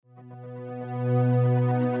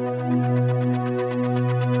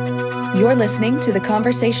You're listening to the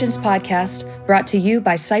Conversations podcast brought to you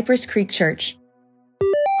by Cypress Creek Church.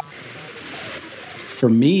 For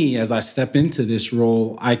me, as I step into this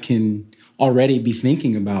role, I can already be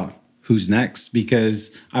thinking about who's next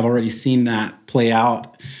because I've already seen that play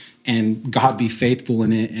out and God be faithful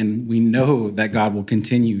in it. And we know that God will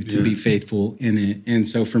continue to be faithful in it. And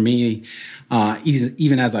so for me,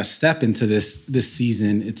 even as I step into this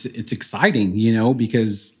season, it's exciting,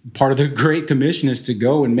 because part of the Great Commission is to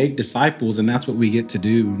go and make disciples. And that's what we get to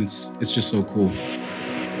do. And it's just so cool.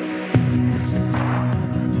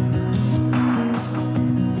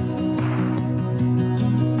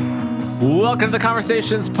 Welcome to the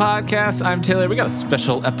Conversations podcast. I'm Taylor. We got a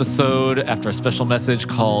special episode after a special message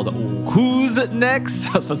called Who's Next?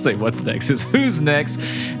 I was about to say what's next. It's Who's Next?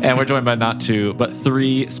 And we're joined by not two, but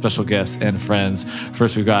three special guests and friends.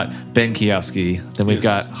 First, we've got Ben Kiowski. Then we've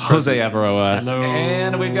got Jose Avaroa. Hello.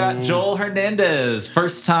 And we've got Joel Hernandez.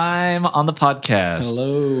 First time on the podcast.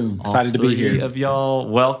 Hello. Excited to be here. All three of y'all,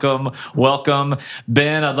 welcome.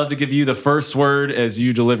 Ben, I'd love to give you the first word as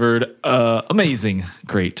you delivered amazing,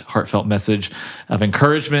 great, heartfelt message of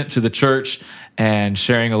encouragement to the church and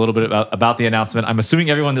sharing a little bit about the announcement. I'm assuming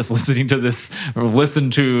everyone that's listening to this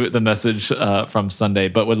listened to the message from Sunday,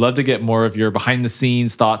 but would love to get more of your behind the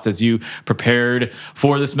scenes thoughts as you prepared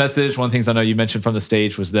for this message. One of the things I know you mentioned from the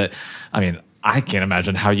stage was that, I can't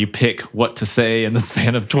imagine how you pick what to say in the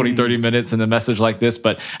span of 20, 30 minutes in a message like this,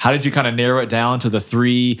 but how did you kind of narrow it down to the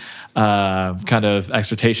three kind of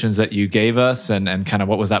exhortations that you gave us and kind of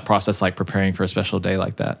what was that process like preparing for a special day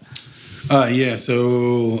like that?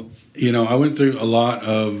 So, I went through a lot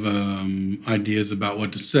of ideas about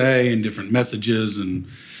what to say and different messages and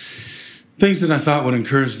things that I thought would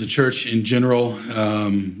encourage the church in general,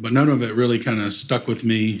 but none of it really kind of stuck with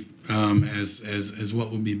me as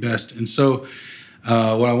what would be best. And so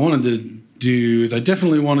what I wanted to do is I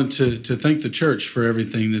definitely wanted to thank the church for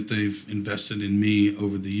everything that they've invested in me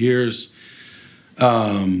over the years.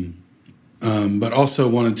 But also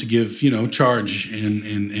wanted to give, charge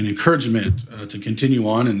and encouragement to continue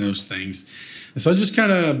on in those things. And so I just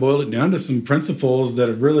kind of boiled it down to some principles that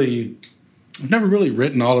I've never really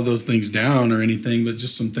written all of those things down or anything, but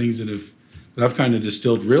just some things that I've kind of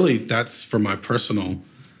distilled. Really, that's for my personal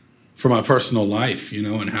life,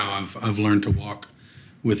 and how I've learned to walk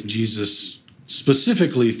with Jesus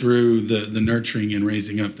specifically through the nurturing and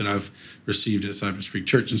raising up that I've received at Cypress Creek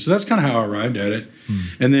Church. And so that's kind of how I arrived at it.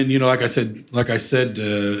 And then, like I said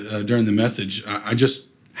during the message, I just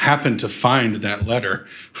happened to find that letter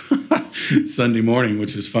Sunday morning,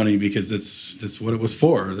 which is funny because that's what it was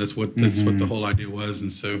for. That's what the whole idea was.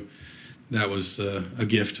 And so that was a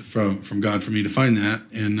gift from God for me to find that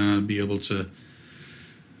and be able to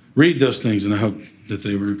read those things, and I hope that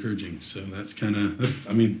they were encouraging. So that's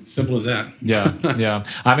simple as that. Yeah.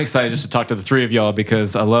 I'm excited just to talk to the three of y'all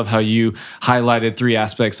because I love how you highlighted three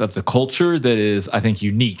aspects of the culture that is, I think,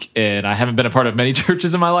 unique. And I haven't been a part of many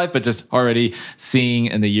churches in my life, but just already seeing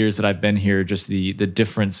in the years that I've been here, just the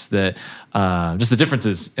difference that, just the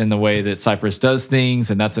differences in the way that Cypress does things.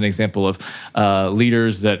 And that's an example of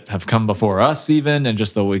leaders that have come before us even, and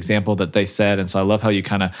just the example that they set. And so I love how you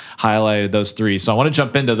kind of highlighted those three. So I want to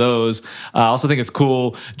jump into those. I also think it's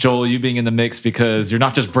cool, Joel, you being in the mix because you're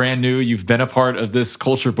not just brand new, you've been a part of this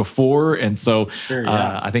culture before. And so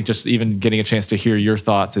I think just even getting a chance to hear your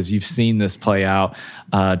thoughts as you've seen this play out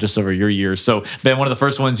just over your years. So Ben, one of the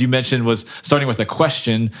first ones you mentioned was starting with a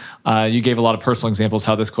question. You gave a lot of personal examples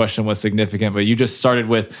how this question was significant, but you just started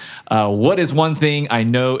with, what is one thing I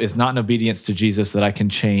know is not in obedience to Jesus that I can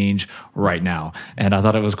change right now? And I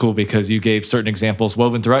thought it was cool because you gave certain examples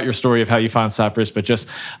woven throughout your story of how you found Cypress, but just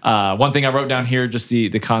one thing I wrote down here, just the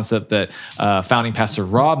concept that founding Pastor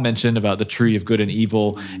Rob mentioned about the tree of good and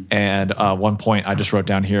evil. And one point I just wrote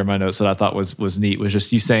down here in my notes that I thought was neat was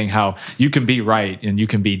just you saying how you can be right and you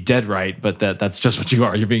can be dead right, but that's just what you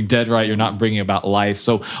are. You're being dead right. You're not bringing about life.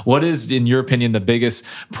 So what is, in your opinion, the biggest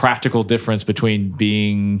practical difference between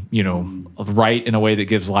being, right in a way that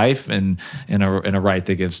gives life and in a right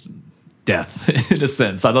that gives death, in a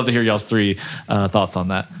sense? I'd love to hear y'all's three thoughts on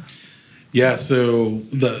that. Yeah, so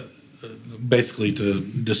basically to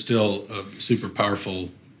distill a super powerful,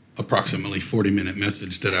 approximately 40-minute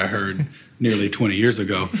message that I heard nearly 20 years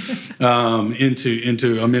ago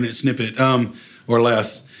into a minute snippet or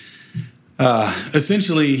less.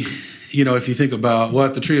 Essentially, if you think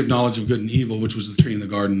about the tree of knowledge of good and evil, which was the tree in the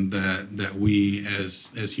garden that we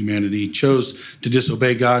as humanity chose to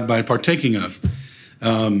disobey God by partaking of,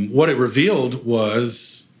 what it revealed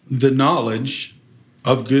was the knowledge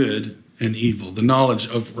of good and evil, the knowledge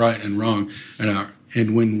of right and wrong,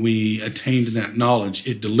 And when we attained that knowledge,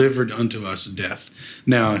 it delivered unto us death.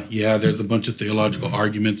 Now, yeah, there's a bunch of theological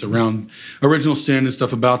arguments around original sin and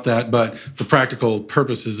stuff about that, but for practical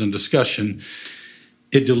purposes and discussion,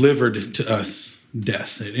 it delivered to us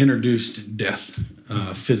death. It introduced death,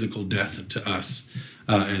 physical death to us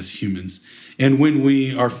as humans. And when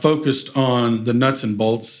we are focused on the nuts and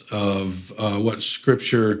bolts of what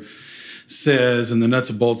Scripture says, and the nuts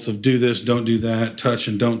and bolts of do this, don't do that, touch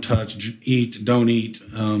and don't touch, eat, don't eat,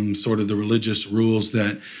 sort of the religious rules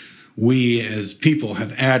that we as people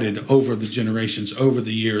have added over the generations, over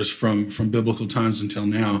the years from biblical times until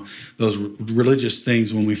now, those religious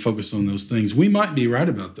things, when we focus on those things, we might be right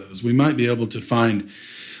about those. We might be able to find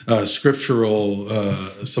scriptural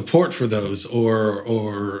support for those or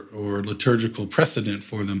liturgical precedent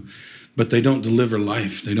for them. But they don't deliver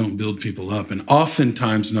life. They don't build people up. And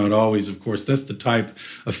oftentimes, not always, of course, that's the type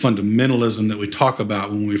of fundamentalism that we talk about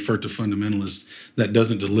when we refer to fundamentalists, that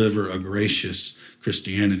doesn't deliver a gracious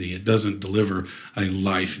Christianity. It doesn't deliver a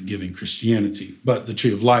life-giving Christianity. But the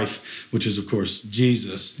tree of life, which is, of course,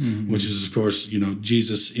 Jesus, which is, of course,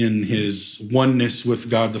 Jesus in his oneness with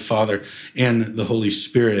God the Father and the Holy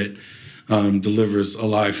Spirit, delivers a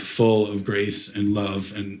life full of grace and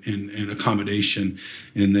love and accommodation,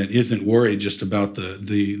 and that isn't worried just about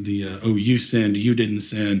the oh, you sinned, you didn't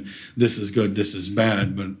sin, this is good, this is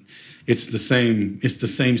bad, but it's the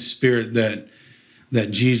same Spirit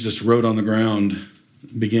that Jesus wrote on the ground,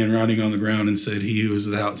 began writing on the ground and said, "He who is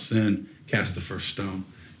without sin, cast the first stone."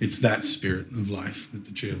 It's that Spirit of life that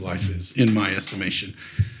the tree of life is, in my estimation.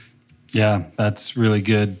 Yeah, that's really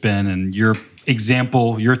good, Ben, and your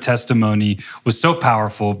example, your testimony was so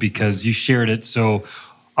powerful because you shared it so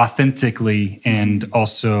authentically and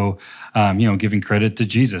also, giving credit to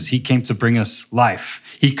Jesus. He came to bring us life.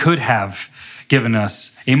 He could have given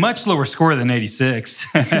us a much lower score than 86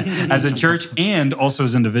 as a church and also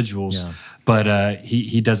as individuals. Yeah. But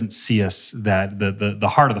he doesn't see us that the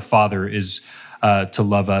heart of the Father is to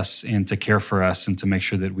love us and to care for us and to make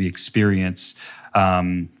sure that we experience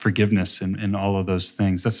forgiveness and all of those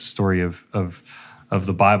things. That's the story of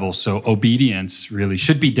the Bible. So obedience really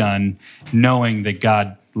should be done knowing that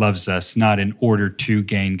God loves us, not in order to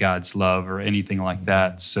gain God's love or anything like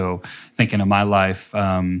that. So thinking of my life,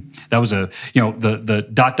 that was the ...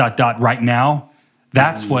 right now.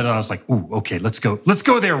 That's what I was like, ooh, okay, let's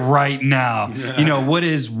go there right now. Yeah. What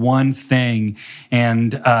is one thing?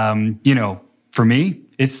 And, for me,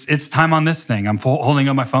 it's time on this thing. I'm holding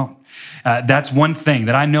on my phone. That's one thing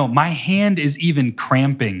that I know. My hand is even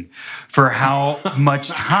cramping for how much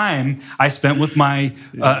time I spent with my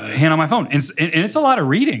hand on my phone. And it's a lot of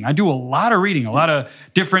reading. I do a lot of reading, a lot of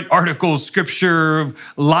different articles, scripture,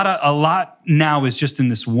 a lot now is just in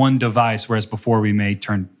this one device, whereas before we may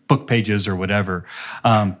turn book pages or whatever.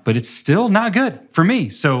 But it's still not good for me.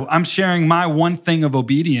 So I'm sharing my one thing of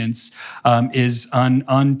obedience is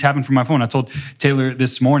untapping from my phone. I told Taylor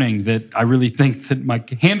this morning that I really think that my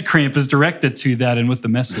hand cramp is directed to that. And with the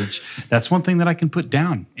message, that's one thing that I can put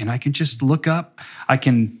down and I can just look up. I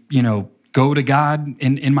can, go to God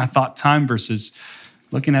in my thought time versus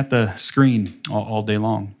looking at the screen all day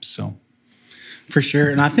long. So. For sure.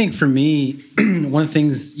 And I think for me, one of the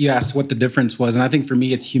things you asked what the difference was, and I think for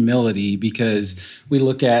me it's humility, because we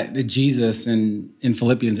look at Jesus and in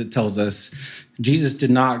Philippians it tells us Jesus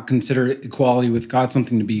did not consider equality with God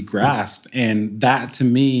something to be grasped. And that to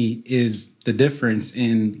me is the difference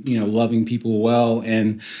in, loving people well.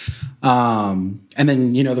 And then,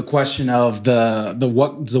 the question of the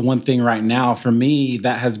what's the one thing right now for me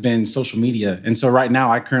that has been social media. And so right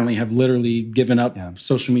now I currently have literally given up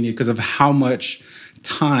social media because of how much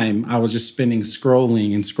time I was just spending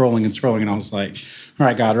scrolling. And I was like, all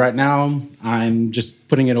right, God, right now I'm just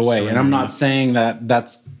putting it away. And I'm not saying that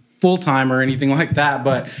that's full-time or anything like that.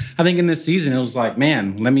 But I think in this season, it was like,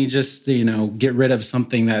 man, let me just, get rid of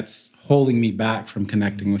something that's holding me back from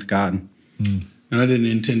connecting with God. And I didn't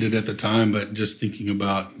intend it at the time, but just thinking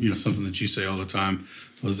about, something that you say all the time,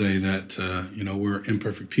 Jose, that, we're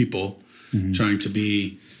imperfect people trying to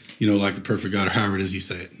be, like the perfect God, or however it is you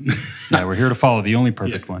say it. Yeah, we're here to follow the only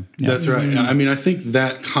perfect one. Yeah. That's right. I mean, I think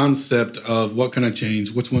that concept of what can I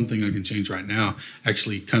change, what's one thing I can change right now,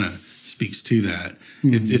 actually kind of speaks to that.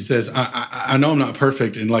 It says, I know I'm not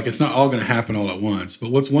perfect, and it's not all going to happen all at once,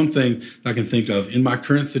 but what's one thing I can think of in my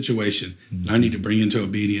current situation that I need to bring into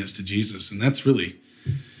obedience to Jesus? And that's really,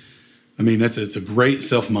 it's a great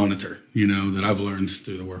self-monitor, that I've learned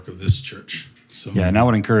through the work of this church. So, yeah, and I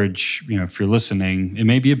would encourage, if you're listening, it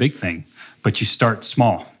may be a big thing, but you start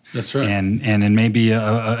small. That's right. And it may be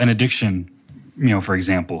an addiction, for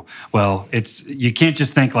example. Well, you can't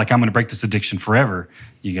just think I'm going to break this addiction forever.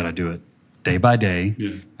 You got to do it day by day,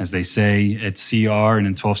 as they say at CR and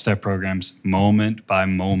in 12-step programs, moment by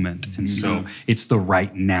moment. And so it's the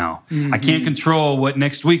right now. I can't control what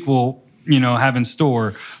next week will, have in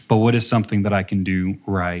store, but what is something that I can do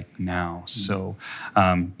right now? So,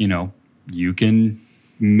 you can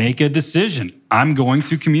make a decision. I'm going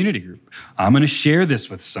to community group. I'm going to share this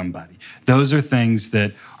with somebody. Those are things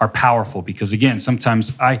that are powerful because, again,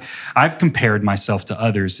 sometimes I've compared myself to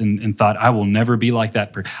others and thought, I will never be like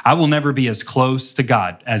that person. I will never be as close to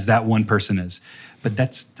God as that one person is. But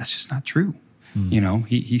that's just not true.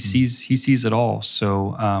 He sees it all.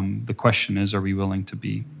 So the question is, are we willing to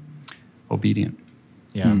be obedient?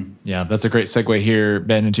 Yeah, that's a great segue here,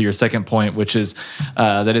 Ben, into your second point, which is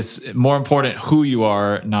that it's more important who you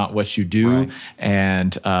are, not what you do. Right.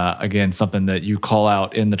 And again, something that you call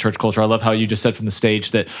out in the church culture. I love how you just said from the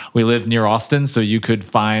stage that we live near Austin, so you could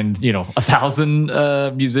find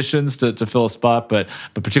 1,000 musicians to fill a spot, but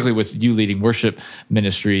particularly with you leading worship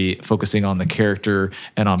ministry, focusing on the character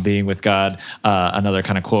and on being with God. Another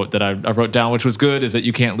kind of quote that I wrote down, which was good, is that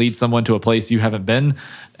you can't lead someone to a place you haven't been.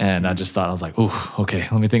 And I just thought, I was like, oh, okay,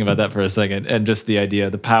 let me think about that for a second. And just the idea,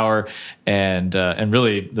 the power, and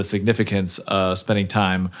really the significance of spending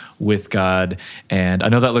time with God. And I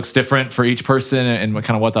know that looks different for each person and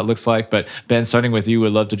kind of what that looks like. But Ben, starting with you,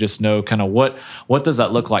 would love to just know kind of what does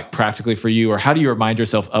that look like practically for you, or how do you remind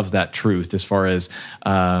yourself of that truth as far as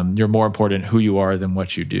you're more important who you are than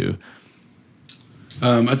what you do?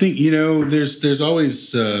 I think, there's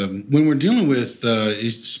always, when we're dealing with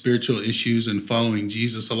spiritual issues and following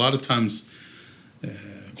Jesus, a lot of times,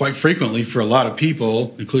 quite frequently for a lot of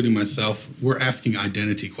people, including myself, we're asking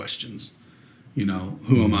identity questions.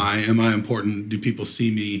 Who am I? Am I important? Do people see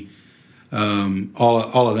me?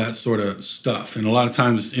 All of that sort of stuff. And a lot of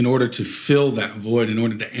times, in order to fill that void, in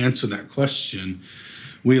order to answer that question,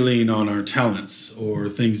 we lean on our talents or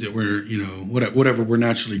things that we're, whatever we're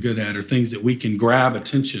naturally good at, or things that we can grab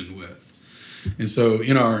attention with. And so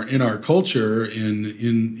in our culture,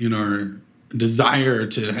 in our desire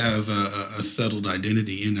to have a settled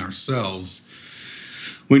identity in ourselves,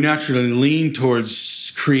 we naturally lean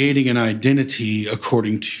towards creating an identity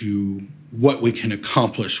according to what we can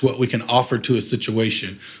accomplish, what we can offer to a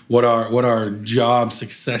situation, what our job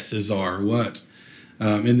successes are,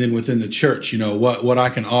 and then within the church, what I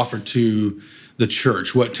can offer to the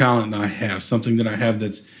church, what talent I have, something that I have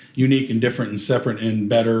that's unique and different and separate and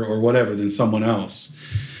better or whatever than someone else.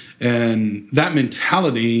 And that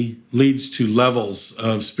mentality leads to levels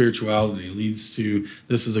of spirituality, leads to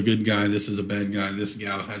this is a good guy, this is a bad guy, this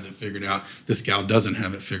gal has it figured out, this gal doesn't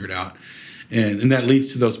have it figured out. And that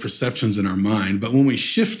leads to those perceptions in our mind. But when we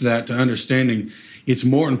shift that to understanding, it's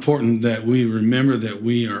more important that we remember that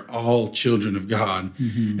we are all children of God,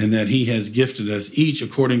 and that he has gifted us each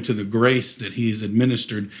according to the grace that he has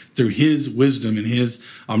administered through his wisdom and his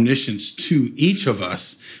omniscience to each of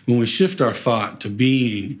us. When we shift our thought to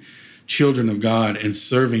being children of God and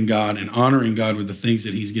serving God and honoring God with the things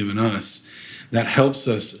that he's given us, that helps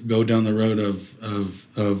us go down the road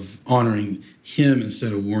of honoring him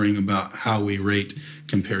instead of worrying about how we rate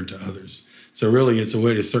compared to others. So really, it's a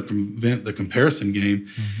way to circumvent the comparison game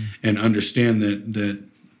and understand that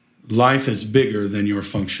life is bigger than your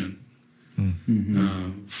function.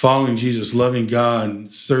 Following Jesus, loving God,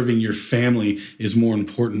 serving your family is more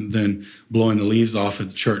important than blowing the leaves off at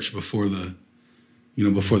the church before the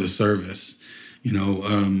service.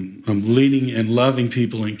 Leading and loving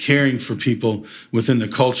people and caring for people within the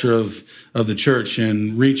culture of the church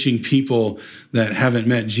and reaching people that haven't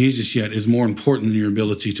met Jesus yet is more important than your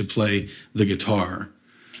ability to play the guitar.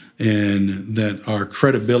 And that our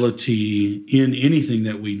credibility in anything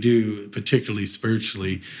that we do, particularly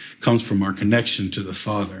spiritually, comes from our connection to the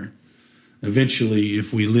Father. Eventually,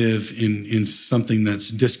 if we live in something that's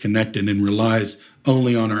disconnected and relies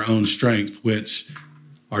only on our own strength, which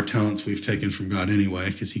our talents we've taken from God anyway,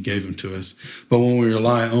 because he gave them to us. But when we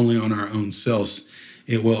rely only on our own selves,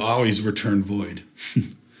 it will always return void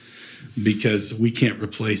because we can't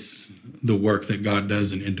replace the work that God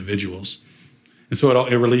does in individuals. And so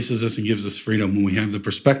it releases us and gives us freedom when we have the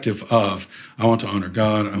perspective of, I want to honor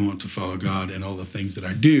God, I want to follow God in all the things that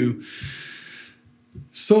I do.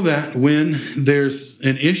 So that when there's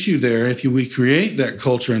an issue there, if we create that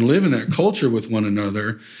culture and live in that culture with one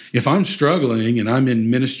another, if I'm struggling and I'm in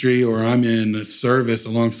ministry or I'm in service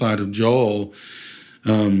alongside of Joel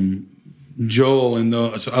and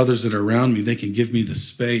those others that are around me, they can give me the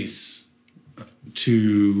space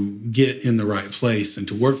to get in the right place and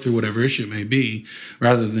to work through whatever issue it may be,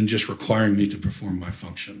 rather than just requiring me to perform my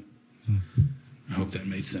function. I hope that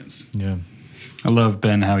made sense. Yeah. I love,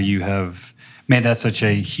 Ben, how you have made that such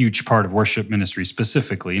a huge part of worship ministry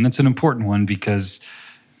specifically. And it's an important one because,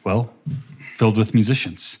 well, filled with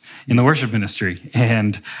musicians in the worship ministry.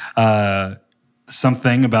 And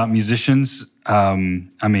something about musicians,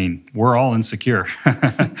 we're all insecure,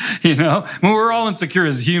 we're all insecure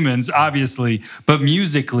as humans, obviously, but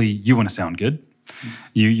musically, you want to sound good.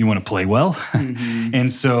 You want to play well. Mm-hmm.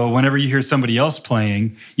 And so whenever you hear somebody else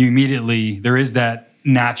playing, you immediately, there is that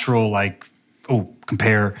natural,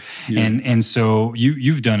 compare. Yeah. And so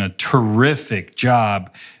you've done a terrific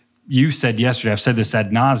job. You said yesterday, I've said this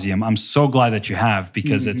ad nauseum. I'm so glad that you have,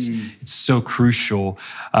 because it's so crucial.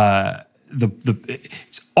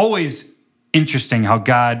 It's always interesting how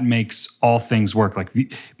God makes all things work. Like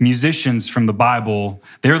musicians from the Bible,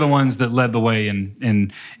 they're the ones that led the way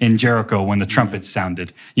in Jericho when the trumpets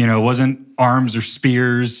sounded. It wasn't arms or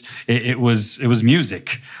spears. It was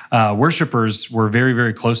music. Worshipers were very,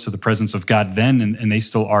 very close to the presence of God then, and they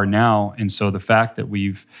still are now. And so the fact that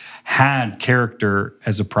we've had character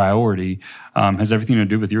as a priority has everything to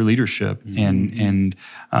do with your leadership. Mm-hmm.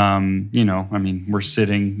 And we're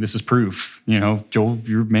sitting, this is proof, Joel,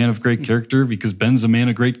 you're a man of great character because Ben's a man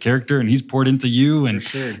of great character and he's poured into you. And,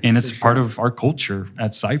 and it's part of our culture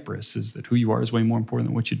at Cypress, is that who you are is way more important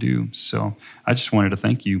than what you do. So I just wanted to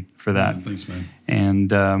thank you for that. Yeah, thanks, man. And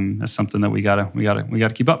that's something that we gotta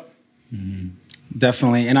keep up. Mm-hmm.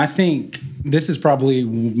 Definitely. And I think this is probably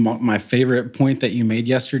my favorite point that you made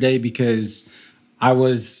yesterday, because I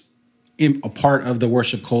was a part of the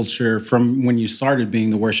worship culture from when you started being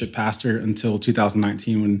the worship pastor until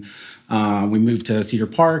 2019 when we moved to Cedar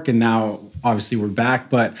Park, and now obviously we're back.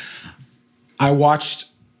 But I watched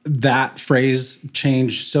that phrase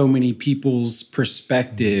change so many people's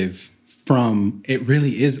perspective from, it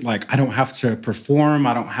really is like, I don't have to perform.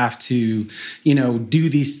 I don't have to, do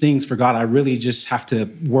these things for God. I really just have to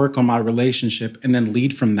work on my relationship and then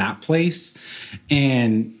lead from that place.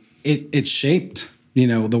 And it shaped,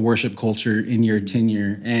 the worship culture in your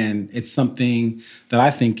tenure. And it's something that I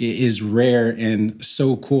think is rare and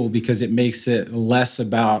so cool, because it makes it less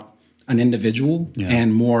about an individual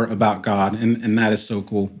and more about God. And that is so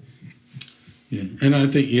cool. Yeah. And I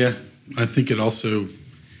think it also,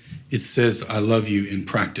 it says, I love you in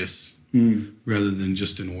practice rather than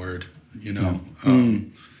just in word,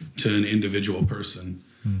 to an individual person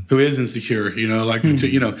who is insecure,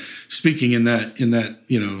 speaking in that,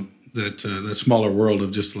 that smaller world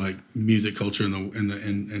of just like music culture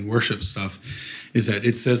and worship stuff, is that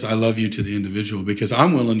it says, I love you to the individual, because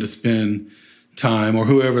I'm willing to spend time, or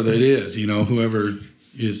whoever that is, whoever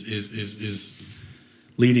is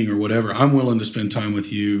leading or whatever, I'm willing to spend time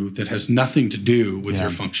with you that has nothing to do with your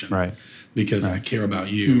function. Right. Because I care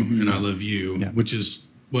about you and I love you, which is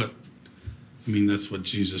that's what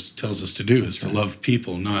Jesus tells us to do, is to love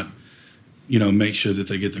people, not, make sure that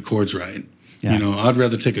they get the chords right. Yeah. I'd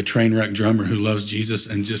rather take a train wreck drummer who loves Jesus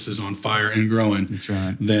and just is on fire and growing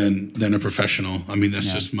than a professional.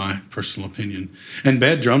 That's just my personal opinion. And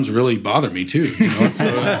bad drums really bother me too.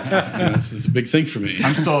 So it's a big thing for me.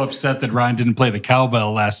 I'm so upset that Ryan didn't play the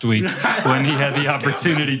cowbell last week when he had the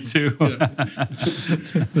opportunity to.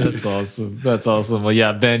 That's awesome. That's awesome. Well,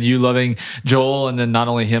 yeah, Ben, you loving Joel, and then not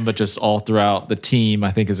only him, but just all throughout the team,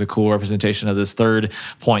 I think is a cool representation of this third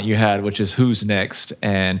point you had, which is who's next,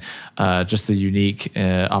 and just the unique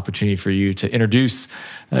opportunity for you to introduce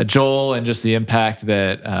Joel, and just the impact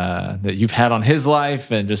that you've had on his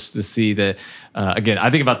life, and just to see that, again, I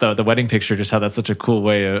think about the wedding picture, just how that's such a cool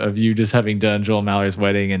way of you just having done Joel Mallory's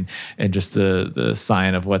wedding, and just the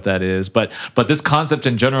sign of what that is. But this concept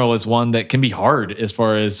in general is one that can be hard, as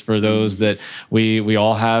far as for those that we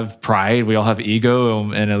all have pride, we all have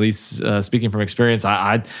ego, and at least speaking from experience,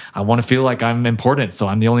 I want to feel like I'm important, so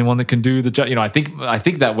I'm the only one that can do the job. I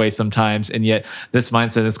think that way sometimes, and yet this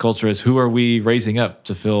mindset, this culture is, who are we raising up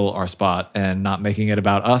to fill our spot, and not making it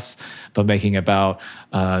about us, but making it about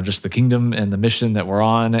just the kingdom and the mission that we're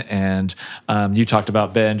on. And you talked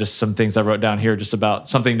about, Ben, just some things I wrote down here, just about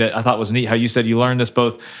something that I thought was neat, how you said you learned this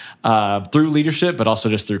both through leadership, but also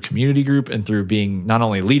just through community group, and through being not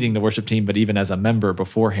only leading the worship team, but even as a member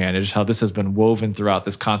beforehand. And just how this has been woven throughout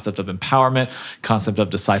this concept of empowerment, concept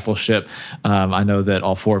of discipleship. I know that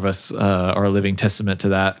all four of us are a living testament to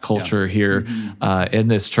that culture here in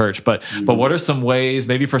this church. But what are some ways,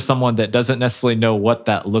 maybe for someone that doesn't necessarily know what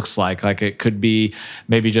that looks like it could be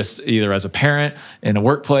maybe just either as a parent, in a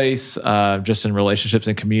workplace, just in relationships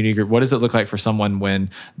and community group, what does it look like for someone when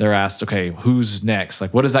they're asked, okay, who's next?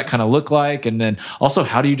 What does that kind of look like? And then also,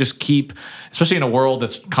 how do you just keep, especially in a world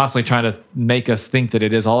that's constantly trying to make us think that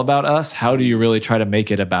it is all about us, how do you really try to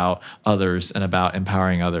make it about others and about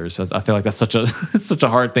empowering others? I feel like that's such a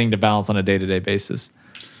hard thing to balance on a day-to-day basis.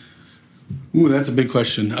 Ooh, that's a big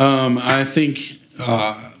question. I think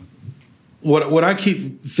what I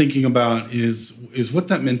keep thinking about is what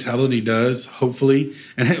that mentality does, hopefully,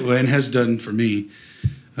 and has done for me,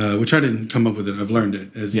 which I didn't come up with it. I've learned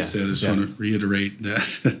it, as you said. I just want to reiterate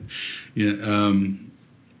that.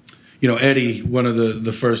 Eddie, one of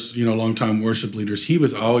the first, longtime worship leaders, he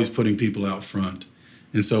was always putting people out front.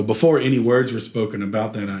 And so before any words were spoken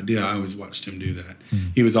about that idea, I always watched him do that. Mm-hmm.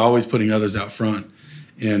 He was always putting others out front.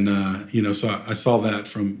 And, so I saw that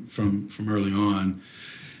from early on.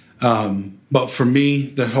 But for me,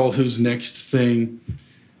 that whole who's next thing,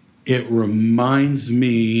 it reminds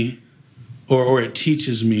me or it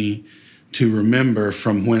teaches me to remember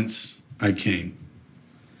from whence I came,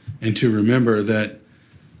 and to remember that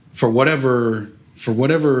for whatever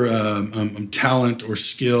talent or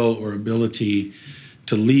skill or ability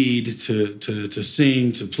to lead, to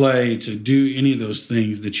sing, to play, to do any of those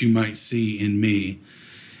things that you might see in me,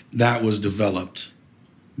 that was developed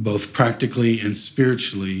both practically and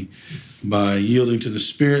spiritually by yielding to the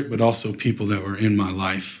Spirit, but also people that were in my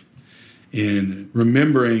life. And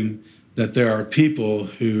remembering that there are people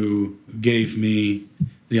who gave me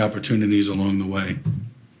the opportunities along the way,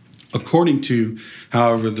 according to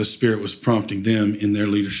however the Spirit was prompting them in their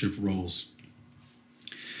leadership roles.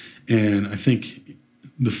 And I think,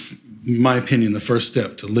 in my opinion, the first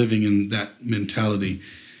step to living in that mentality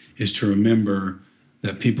is to remember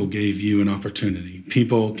that people gave you an opportunity.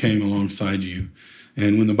 People came alongside you.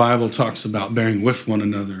 And when the Bible talks about bearing with one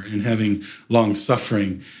another and having long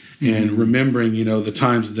suffering, and remembering, the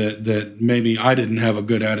times that maybe I didn't have a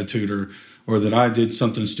good attitude or that I did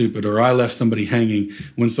something stupid or I left somebody hanging,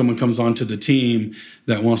 when someone comes onto the team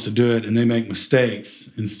that wants to do it and they make mistakes,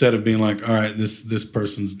 instead of being like, all right, this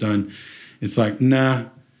person's done, it's like, nah,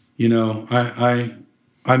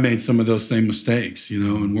 I made some of those same mistakes,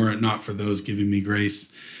 and were it not for those giving me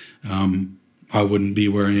grace, I wouldn't be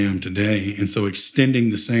where I am today. And so extending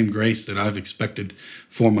the same grace that I've expected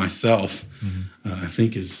for myself, I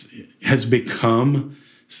think has become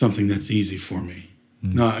something that's easy for me.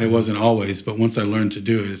 No, it wasn't always, but once I learned to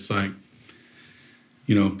do it, it's like,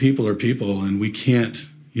 people are people, and we can't,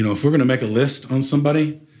 if we're going to make a list on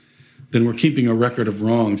somebody, then we're keeping a record of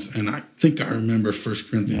wrongs. And I think I remember 1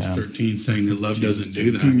 Corinthians 13 saying that love doesn't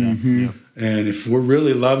do that. Mm-hmm. And if we're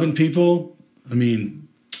really loving people, I mean,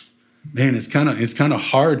 man, it's kind of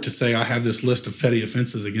hard to say I have this list of petty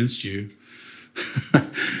offenses against you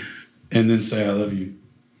and then say I love you.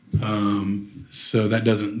 So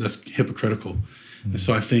that's hypocritical. Mm-hmm. And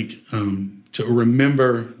so I think to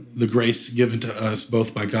remember the grace given to us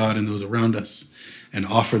both by God and those around us, and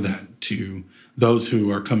offer that to those who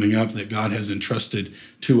are coming up that God has entrusted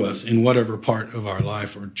to us in whatever part of our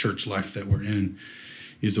life or church life that we're in,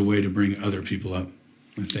 is a way to bring other people up,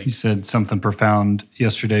 I think. You said something profound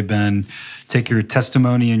yesterday, Ben. Take your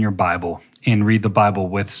testimony and your Bible and read the Bible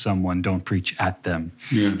with someone. Don't preach at them.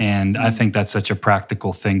 Yeah. And I think that's such a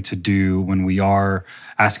practical thing to do when we are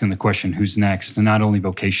asking the question, who's next? And not only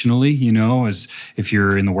vocationally, as if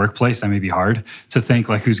you're in the workplace, that may be hard to think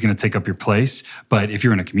like who's going to take up your place. But if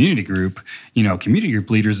you're in a community group, community group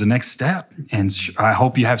leader is the next step. And I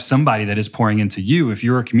hope you have somebody that is pouring into you. If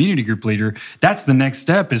you're a community group leader, that's the next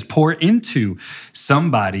step, is pour into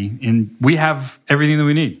somebody. And we have everything that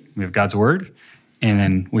we need. We have God's word. And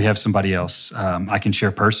then we have somebody else I can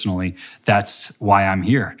share personally. That's why I'm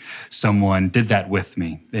here. Someone did that with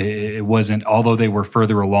me. It wasn't, although they were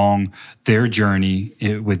further along their journey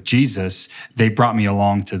with Jesus, they brought me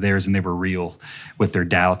along to theirs, and they were real with their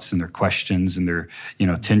doubts and their questions and their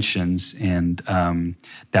tensions. And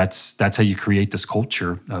that's how you create this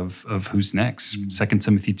culture of who's next. 2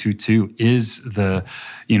 Timothy 2:2 is the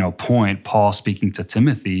point, Paul speaking to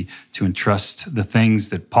Timothy to entrust the things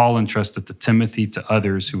that Paul entrusted to Timothy to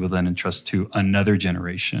others, who will then entrust to another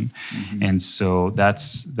generation. Mm-hmm. And so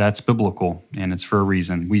that's biblical, and it's for a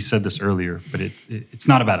reason. We said this earlier, but it's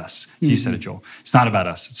not about us. Mm-hmm. You said it, Joel. It's not about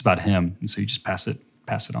us. It's about him. And so you just pass it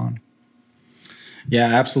on. Yeah,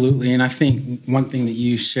 absolutely. And I think one thing that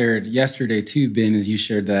you shared yesterday too, Ben, is you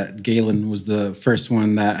shared that Galen was the first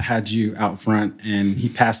one that had you out front, and he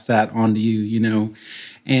passed that on to you,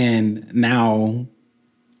 And now,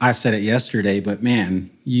 I said it yesterday, but man,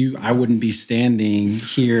 I wouldn't be standing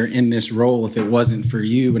here in this role if it wasn't for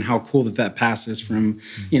you, and how cool that passes from,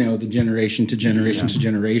 the generation to generation to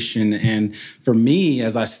generation. And for me,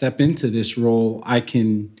 as I step into this role, I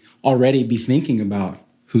can already be thinking about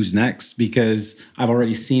who's next, because I've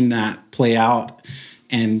already seen that play out,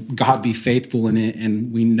 and God be faithful in it.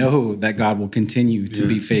 And we know that God will continue to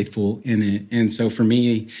be faithful in it. And so for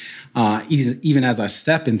me, even as I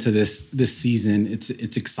step into this season, it's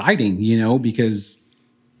exciting, because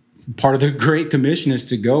part of the Great Commission is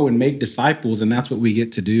to go and make disciples, and that's what we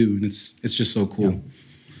get to do. And it's just so cool.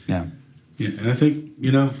 Yeah. And I think,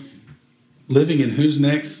 living in who's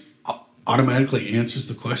next automatically answers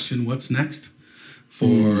the question, what's next for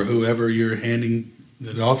whoever you're handing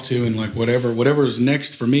it off to, and like whatever is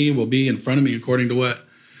next for me will be in front of me according to what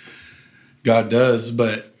God does.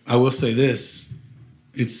 But I will say this,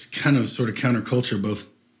 it's kind of sort of counterculture, both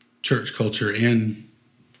church culture and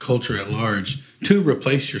culture at large, to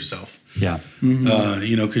replace yourself. Yeah.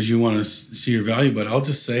 Because you want to see your value. But I'll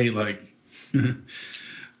just say, like,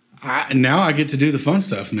 now I get to do the fun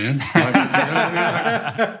stuff, man. Like,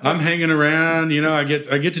 I'm hanging around. I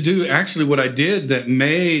get to do actually what I did that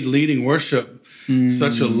made leading worship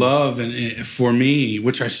such a love and for me,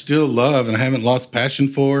 which I still love and I haven't lost passion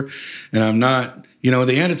for. And I'm not,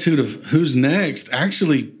 the attitude of who's next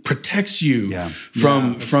actually protects you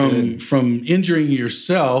from injuring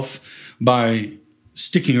yourself by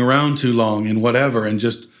sticking around too long and whatever, and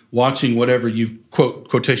just watching whatever you've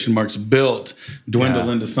quotation marks built dwindle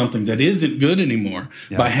into something that isn't good anymore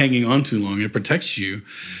by hanging on too long. It protects you.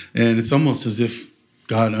 And it's almost as if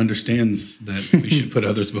God understands that we should put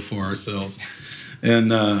others before ourselves.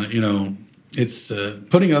 And, it's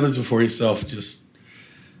putting others before yourself. It is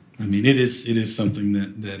something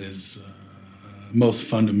that is most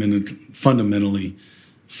fundamentally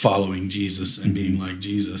following Jesus and being like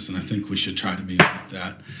Jesus. And I think we should try to be like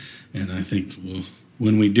that. And I think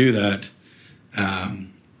when we do that,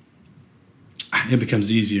 it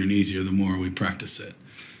becomes easier and easier the more we practice it.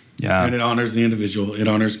 Yeah. And it honors the individual. It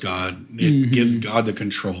honors God. It gives God the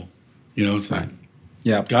control. It's like,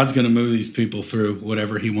 God's going to move these people through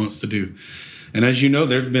whatever he wants to do. And as you know,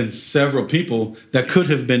 there have been several people that could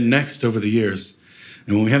have been next over the years.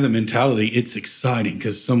 And when we have that mentality, it's exciting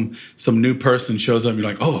because some new person shows up and you're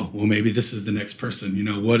like, oh, well, maybe this is the next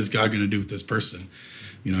person. What is God going to do with this person?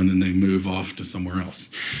 And then they move off to somewhere else,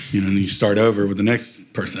 and then you start over with the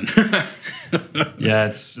next person. Yeah,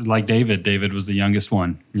 it's like David. David was the youngest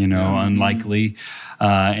one, unlikely.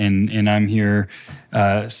 And I'm here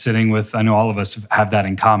sitting with, I know all of us have that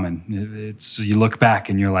in common. It's you look back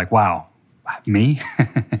and you're like, wow, me?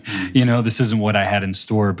 This isn't what I had in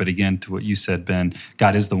store. But again, to what you said, Ben,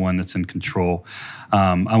 God is the one that's in control.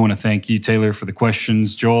 I want to thank you, Taylor, for the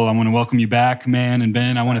questions. Joel, I want to welcome you back, man. And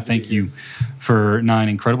Ben, I want to thank you for 9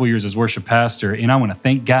 incredible years as worship pastor. And I want to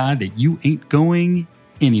thank God that you ain't going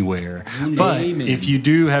anywhere. Amen. But if you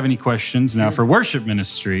do have any questions now for worship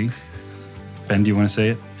ministry, Ben, do you want to say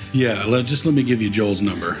it? Yeah, let me give you Joel's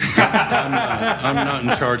number. I'm not in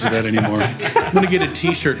charge of that anymore. I'm going to get a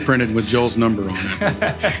T-shirt printed with Joel's number on it.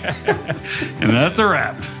 And that's a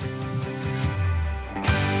wrap.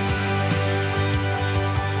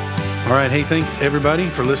 All right. Hey, thanks, everybody,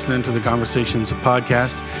 for listening to the Conversations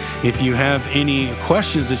podcast. If you have any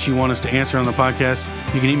questions that you want us to answer on the podcast,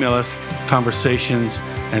 you can email us,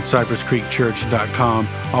 conversations@cypresscreekchurch.com.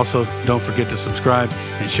 Also, don't forget to subscribe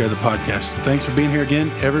and share the podcast. Thanks for being here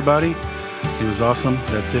again, everybody. It was awesome.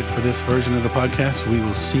 That's it for this version of the podcast. We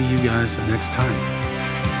will see you guys next time.